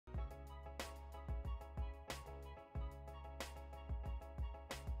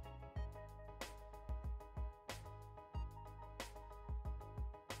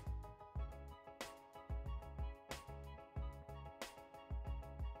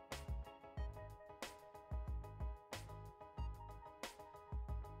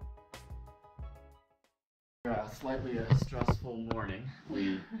slightly a stressful morning.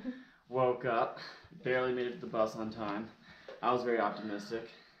 We woke up, barely made it to the bus on time. I was very optimistic.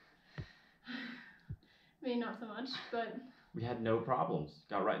 Me, not so much, but... We had no problems.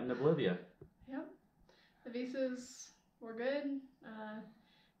 Got right into Bolivia. Yep. The visas were good.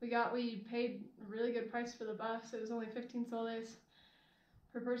 We paid a really good price for the bus. It was only 15 soles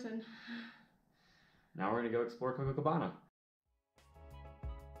per person. Now we're gonna go explore Copacabana.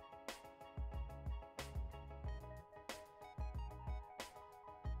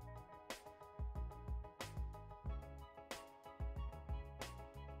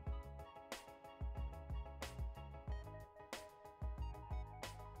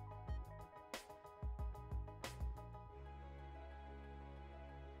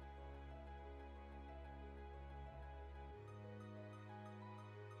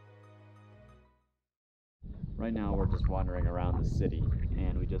 Right now we're just wandering around the city,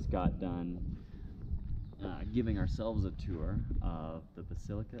 and we just got done giving ourselves a tour of the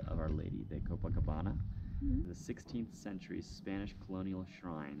Basilica of Our Lady de Copacabana, the 16th century Spanish colonial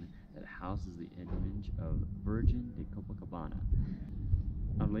shrine that houses the image of Virgin de Copacabana.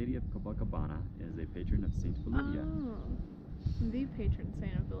 Our Lady of Copacabana is a patron of Saint Bolivia. Oh, the patron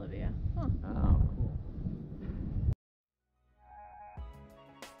saint of Bolivia. Huh. Oh, cool.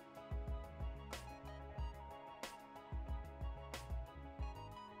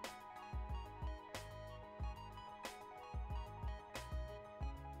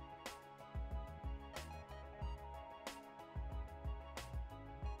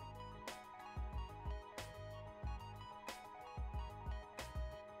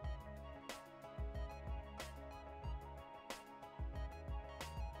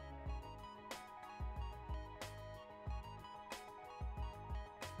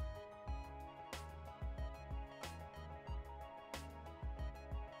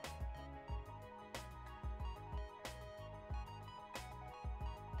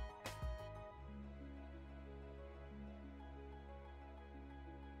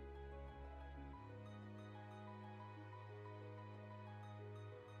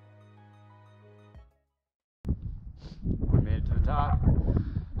 We made it to the top.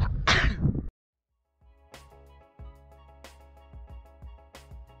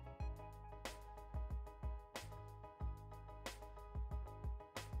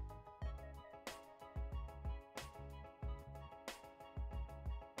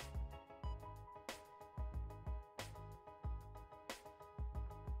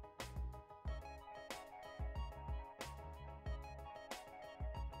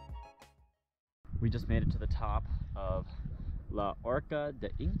 We just made it to the top of La Orca de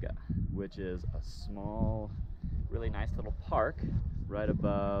Inca, which is a small, really nice little park right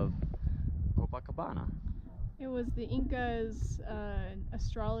above Copacabana. It was the Incas'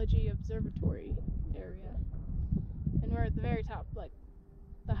 astrology observatory area. And we're at the very top, like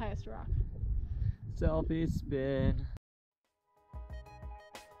the highest rock. Selfie spin.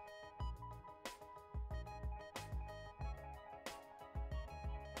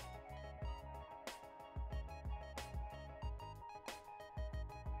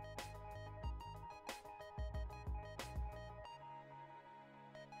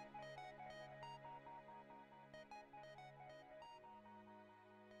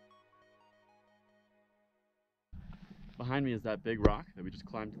 Behind me is that big rock that we just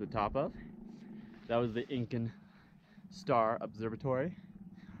climbed to the top of. That was the Incan Star Observatory.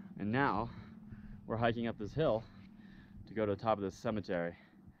 And now we're hiking up this hill to go to the top of this cemetery.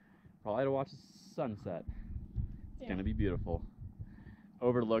 Probably to watch the sunset. It's gonna be beautiful.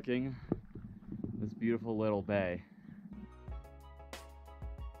 Overlooking this beautiful little bay.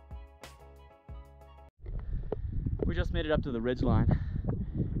 We just made it up to the ridgeline.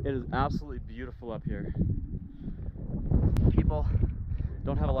 It is absolutely beautiful up here. People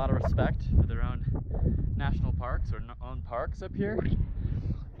don't have a lot of respect for their own national parks or own parks up here,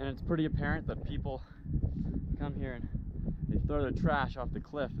 and it's pretty apparent that people come here and they throw their trash off the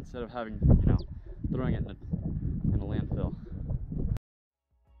cliff instead of having, throwing it in a landfill.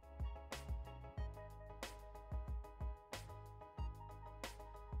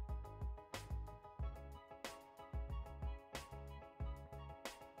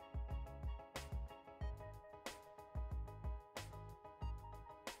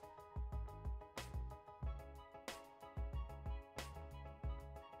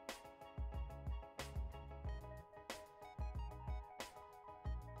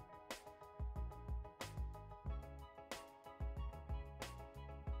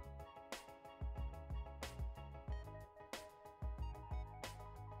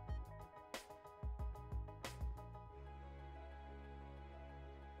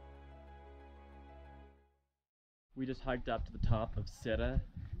 We just hiked up to the top of Serra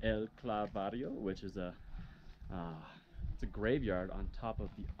El Clavario, which is it's a graveyard on top of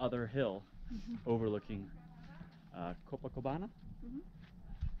the other hill overlooking Copacabana.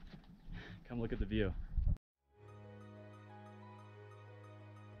 Come look at the view.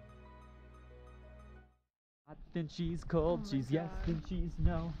 Hot then she's cold, she's yes then she's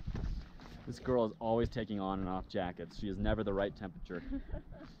no. This girl is always taking on and off jackets. She is never the right temperature.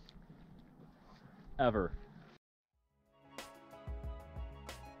 Ever.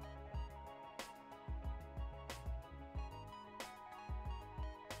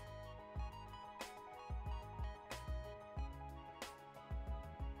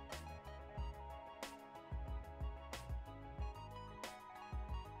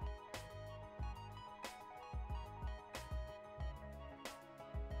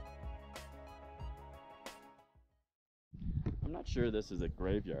 I'm not sure this is a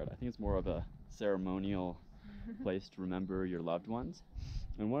graveyard. I think it's more of a ceremonial place to remember your loved ones.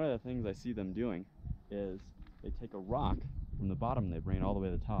 And one of the things I see them doing is they take a rock from the bottom and they bring it all the way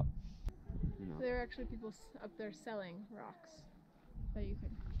to the top. You know. So there are actually people up there selling rocks that you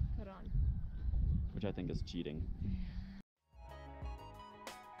could put on. Which I think is cheating.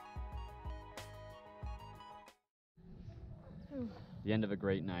 Ooh. The end of a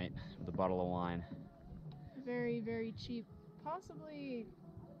great night with a bottle of wine. Very, very cheap. Possibly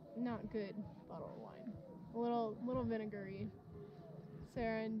not good bottle of wine. A little vinegary.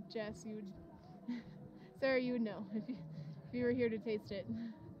 Sarah and Jess, you would Sarah, you would know if you were here to taste it.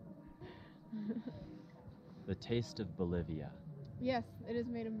 The taste of Bolivia. Yes, it is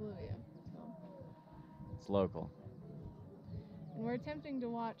made in Bolivia. So. It's local. And we're attempting to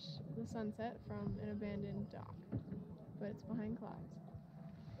watch the sunset from an abandoned dock, but it's behind clouds.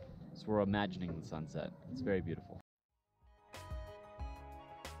 So we're imagining the sunset. It's very beautiful.